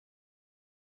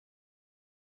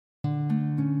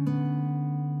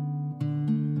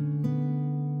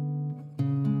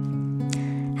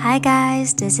Hi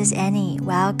guys, this is Annie.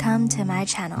 Welcome to my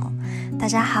channel. 大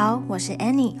家好，我是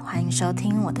Annie， 欢迎收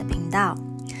听我的频道。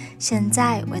现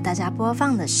在为大家播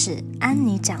放的是安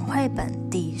妮讲绘本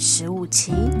第15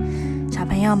期。小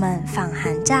朋友们放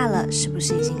寒假了，是不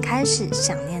是已经开始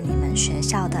想念你们学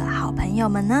校的好朋友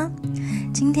们呢？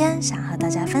今天想和大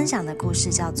家分享的故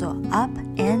事叫做 Up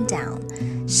and Down，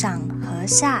 上和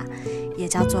下，也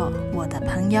叫做我的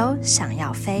朋友想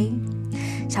要飞。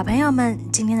小朋友们，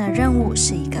今天的任务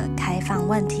是一个开放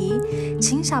问题，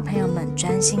请小朋友们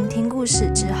专心听故事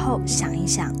之后想一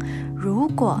想，如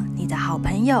果你的好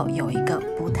朋友有一个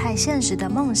不太现实的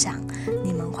梦想，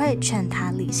你们会劝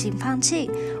他理性放弃，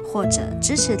或者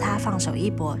支持他放手一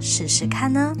搏试试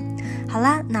看呢？好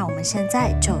啦，那我们现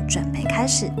在就准备开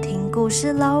始听故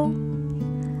事咯。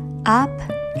 Up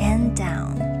and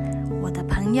Down， 我的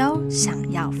朋友想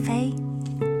要飞。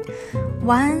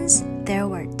 Once there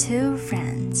were two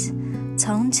friends，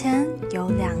 从前有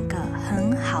两个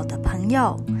很好的朋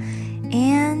友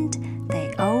 ，and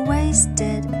they always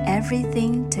did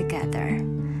everything together，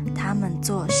 他们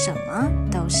做什么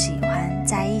都喜欢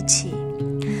在一起。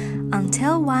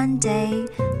Until one day,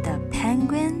 the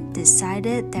penguin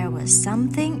decided there was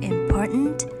something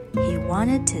important he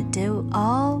wanted to do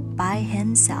all by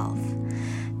himself.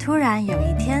 突然有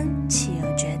一天，企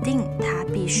鹅决定他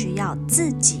必须要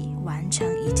自己完成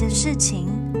一件事情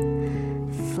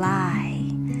 ，fly，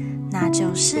 那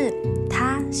就是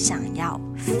他想要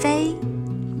飞。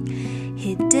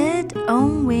He did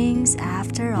own wings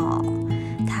after all，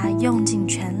 他用尽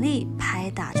全力拍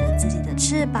打着自己的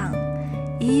翅膀。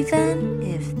Even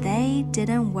if they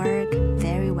didn't work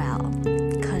very well，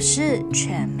 可是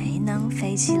却没能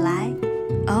飞起来。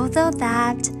Although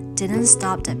that didn't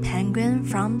stop the penguin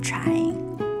from trying，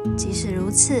 即使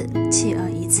如此，企鹅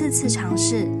一次次尝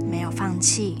试，没有放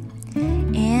弃。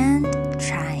And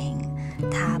trying，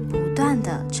 它不断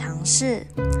地尝试。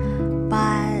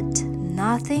But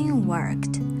nothing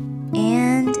worked,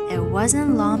 and it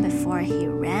wasn't long before he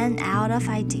ran out of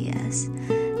ideas。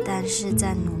但是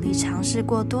在努力尝试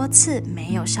过多次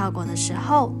没有效果的时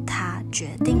候，他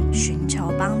决定寻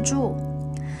求帮助。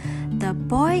The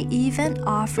boy even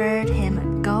offered him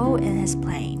a go in his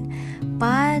plane,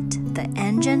 but the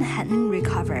engine hadn't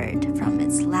recovered from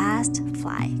its last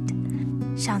flight.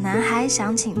 小男孩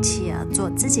想请企鹅坐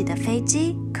自己的飞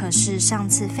机，可是上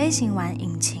次飞行完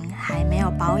引擎还没有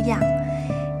保养。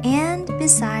And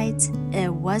besides, it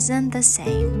wasn't the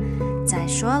same. 再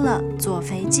说了，坐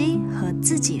飞机和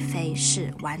自己飞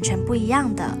是完全不一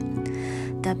样的。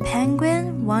The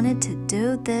penguin wanted to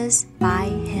do this by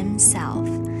himself.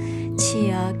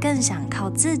 企鹅更想靠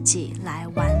自己来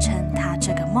完成他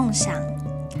这个梦想。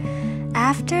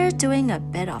After doing a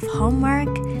bit of homework,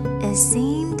 it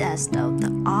seemed as though the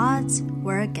odds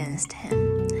were against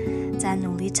him. 在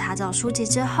努力查找书籍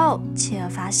之后，企鹅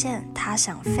发现他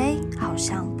想飞好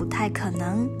像不太可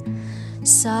能。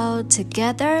So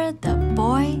together, the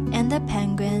boy and the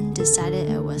penguin decided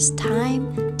it was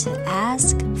time to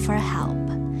ask for help.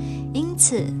 因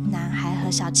此，男孩和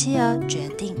小企鹅决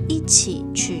定一起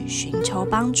去寻求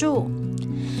帮助。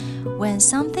When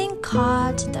something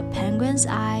caught the penguin's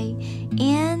eye,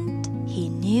 and he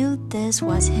knew this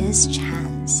was his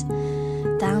chance.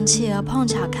 当企鹅碰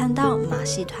巧看到马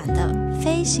戏团的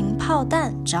飞行炮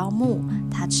弹招募，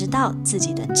他知道自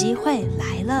己的机会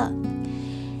来了。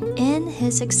In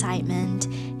his excitement,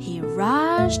 he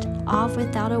rushed off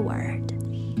without a word.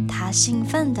 他兴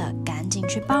奋地赶紧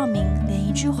去报名，连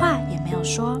一句话也没有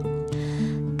说。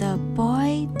The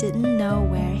boy didn't know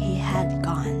where he had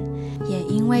gone. 也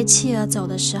因为企鹅走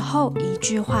的时候一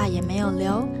句话也没有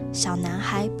留，小男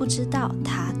孩不知道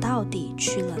他到底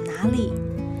去了哪里。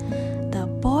The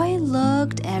boy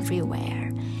looked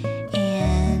everywhere,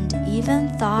 and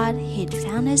even thought he'd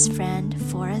found his friend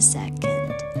for a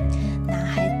second. 男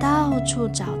孩到处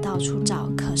找，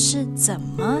可是怎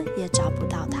么也找不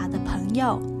到他的朋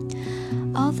友。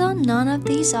Although none of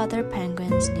these other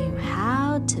penguins knew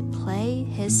how to play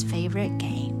his favorite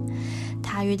game，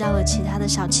 他遇到了其他的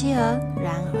小企鹅，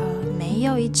然而没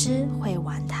有一只会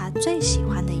玩他最喜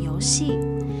欢的游戏。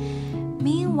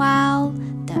Meanwhile,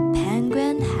 the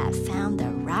penguin had found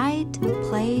the right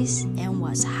place and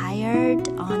was hired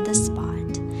on the spot.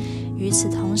 与此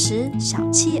同时，小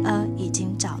企鹅已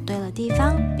经找对了地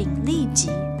方，并立即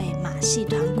被马戏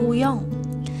团雇用。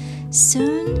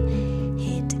Soon,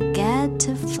 he'd get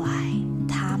to fly.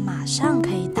 他马上可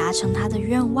以达成他的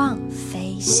愿望，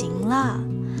飞行了。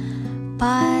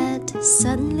But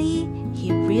suddenly,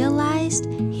 he realized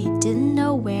he didn't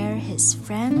know where his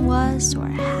friend was or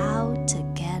how to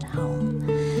get home.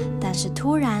 但是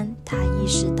突然，他意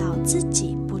识到自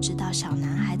己不知道小男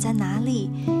孩在哪里，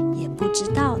也不不知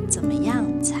道怎么样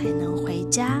才能回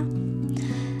家。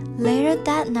Later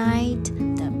that night,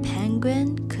 the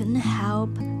penguin couldn't help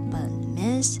but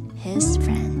miss his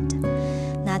friend.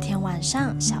 那天晚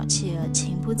上，小企鹅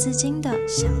情不自禁地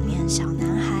想念小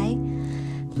男孩。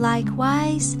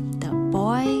Likewise, the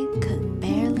boy could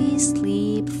barely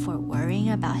sleep for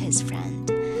worrying about his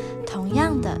friend. 同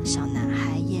样的，小男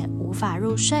孩也无法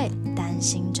入睡，担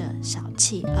心着小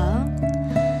企鹅。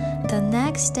The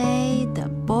next day, the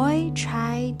boy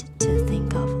tried to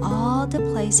think of all the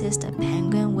places the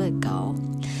penguin would go.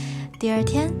 第二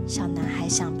天，小男孩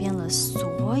想遍了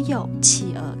所有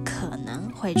企鹅可能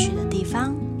会去的地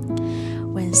方。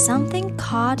When something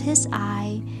caught his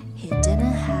eye, he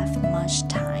didn't have much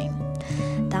time.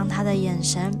 当他的眼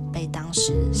神被当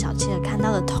时小企鹅看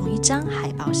到的同一张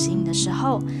海报吸引的时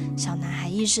候，小男孩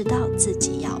意识到自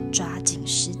己要抓紧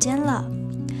时间了。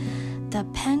The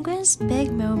penguin's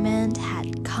big moment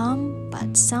had come,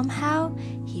 but somehow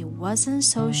he wasn't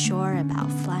so sure about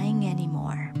flying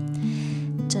anymore.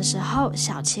 这时候，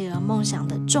小企鹅梦想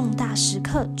的重大时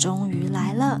刻终于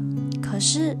来了，可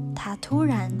是他突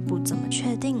然不怎么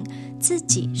确定自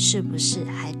己是不是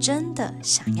还真的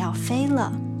想要飞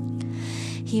了。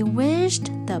He wished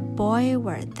the boy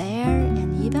were there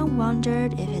and even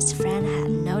wondered if his friend had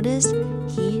noticed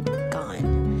he'd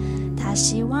gone. 他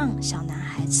希望小男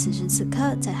孩此时此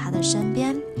刻在他的身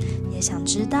边，也想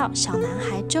知道小男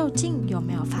孩究竟有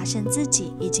没有发现自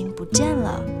己已经不见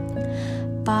了。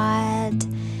But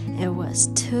it was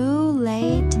too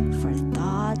late for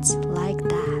thoughts like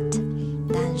that.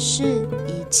 但是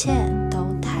一切都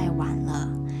太晚了。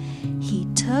He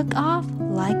took off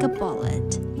like a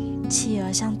bullet. 企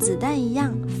鹅像子弹一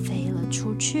样飞了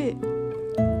出去。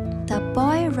The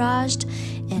boy rushed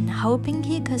in hoping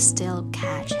he could still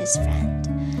catch his friend.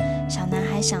 小男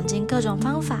孩想尽各种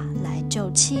方法来救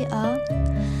企鹅。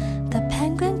The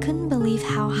penguin couldn't believe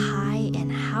how high and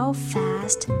how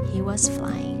fast he was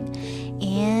flying,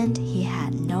 and he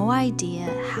had no idea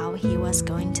how he was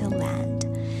going to land.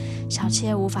 小企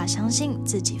鹅无法相信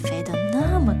自己飞得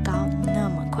那么高那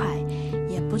么快，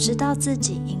也不知道自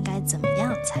己应该怎么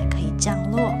样才可以降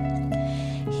落。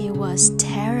He was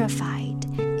terrified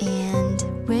and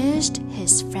wished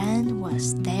his friend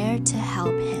was there to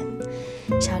help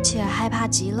him. 小企鹅害怕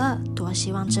极了，多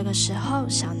希望这个时候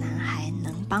小男孩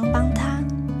能帮帮他。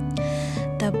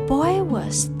The boy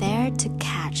was there to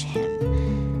catch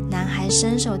him. 男孩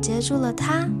伸手接住了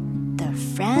他。The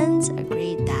friends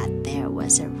agreed that there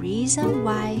was a reason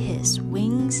why his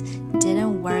wings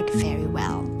didn't work very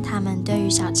well. 他们对于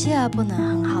小企鹅不能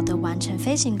很好地完成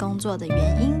飞行工作的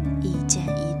原因意见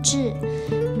一致。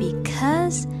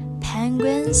Because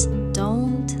penguins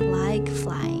don't like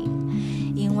flying.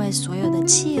 因为所有的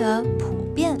企鹅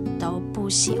普遍都不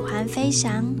喜欢飞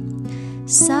翔。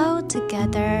So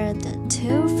together, the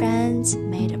two friends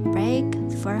made a break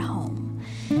for home.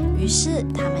 于是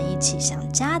他们一起向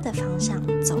家的方向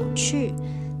走去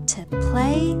to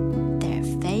play their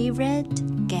favorite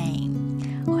game.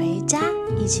 回家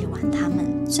一起玩他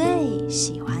们最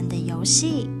喜欢的游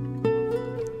戏。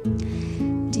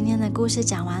今天的故事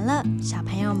讲完了，小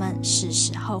朋友们，是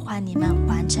时候换你们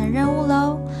完成任务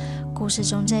咯。故事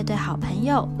中这对好朋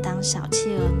友，当小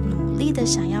企鹅努力的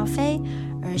想要飞，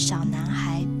而小男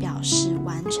孩表示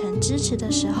完全支持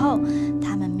的时候，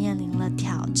他们面临了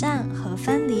挑战和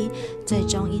分离，最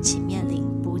终一起面临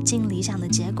不尽理想的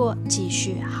结果，继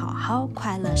续好好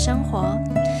快乐生活。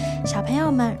小朋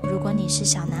友们，如果你是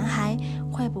小男孩，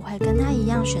会不会跟他一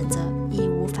样选择义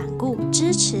无反顾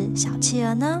支持小企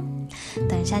鹅呢？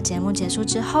等一下节目结束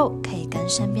之后，可以跟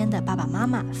身边的爸爸妈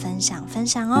妈分享分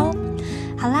享哦。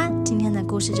好啦，今天的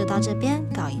故事就到这边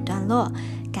告一段落，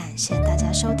感谢大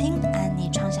家收听安妮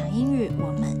创想英语，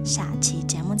我们下期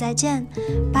节目再见。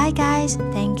Bye guys,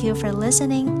 thank you for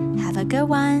listening. Have a good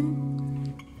one.